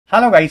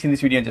Hello guys, in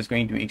this video I'm just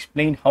going to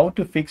explain how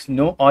to fix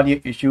no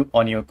audio issue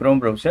on your Chrome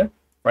browser.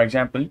 For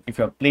example, if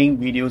you're playing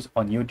videos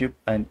on YouTube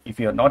and if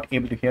you're not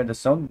able to hear the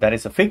sound, that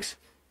is a fix.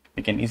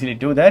 You can easily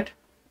do that.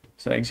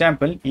 So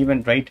example,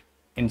 even right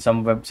in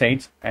some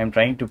websites, I'm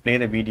trying to play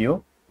the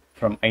video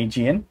from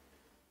IGN.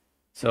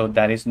 So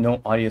there is no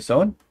audio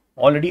sound.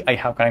 Already I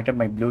have connected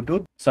my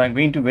Bluetooth. So I'm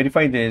going to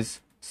verify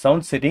this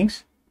sound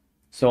settings.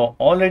 So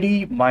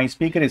already my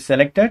speaker is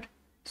selected.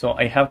 So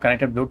I have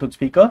connected Bluetooth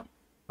speaker,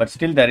 but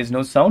still there is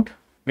no sound.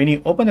 When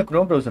you open the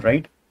Chrome browser,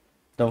 right,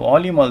 the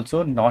volume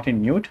also not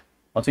in mute.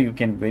 Also you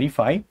can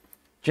verify,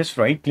 just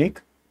right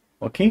click,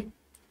 okay,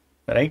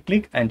 right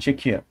click and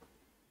check here.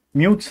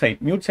 Mute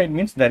side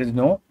means there is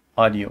no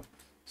audio.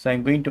 So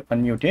I'm going to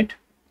unmute it.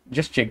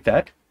 Just check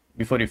that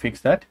before you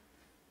fix that.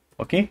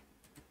 Okay,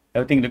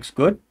 everything looks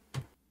good.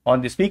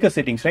 On the speaker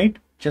settings, right,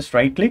 just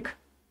right click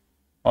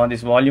on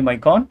this volume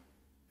icon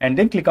and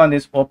then click on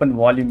this open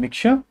volume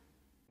mixture.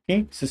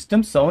 Okay,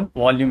 system sound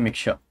volume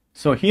mixture.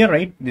 So here,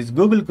 right, this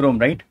Google Chrome,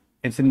 right,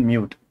 it's in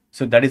mute.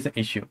 So that is the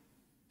issue.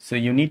 So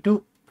you need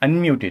to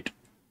unmute it,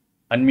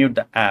 unmute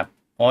the app.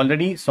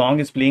 Already song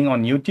is playing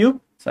on YouTube.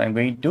 So I'm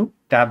going to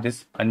tap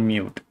this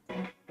unmute.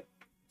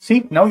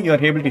 See, now you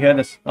are able to hear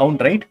the sound,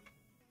 right?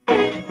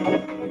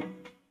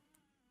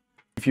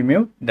 If you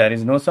mute, there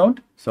is no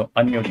sound. So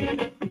unmute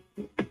it.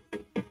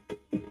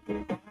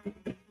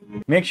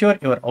 Make sure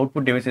your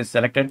output device is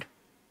selected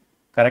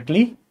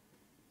correctly.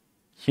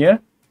 Here,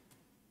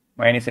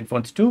 mine is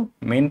headphones 2,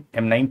 main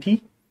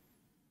M90,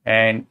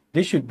 and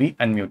this should be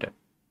unmuted.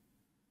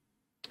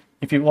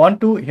 If you want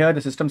to hear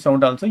the system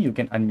sound also, you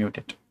can unmute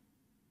it.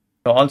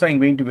 So also I'm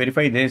going to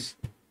verify this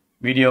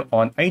video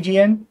on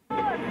IGN.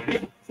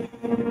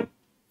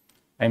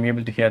 I'm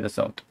able to hear the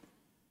sound.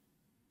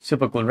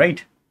 Super cool,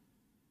 right?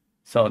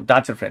 So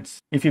that's it, friends.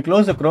 If you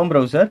close the Chrome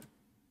browser,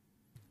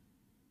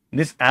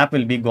 this app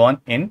will be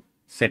gone in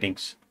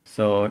settings.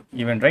 So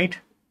even right,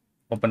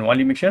 open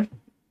volume mixture,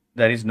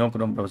 there is no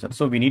Chrome browser.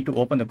 So we need to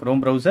open the Chrome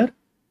browser.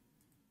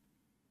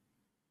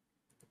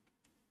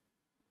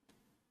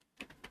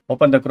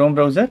 Open the Chrome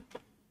browser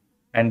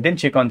and then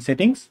check on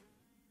settings.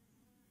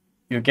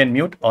 You can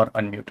mute or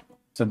unmute.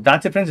 So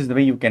that's it, friends. This is the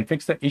way you can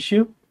fix the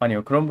issue on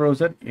your Chrome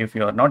browser if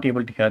you are not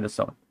able to hear the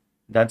sound.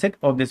 That's it.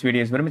 Hope this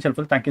video is very much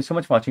helpful. Thank you so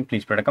much for watching.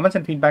 Please provide comments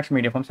and feedbacks,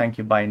 media forms. Thank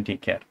you. Bye and take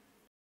care.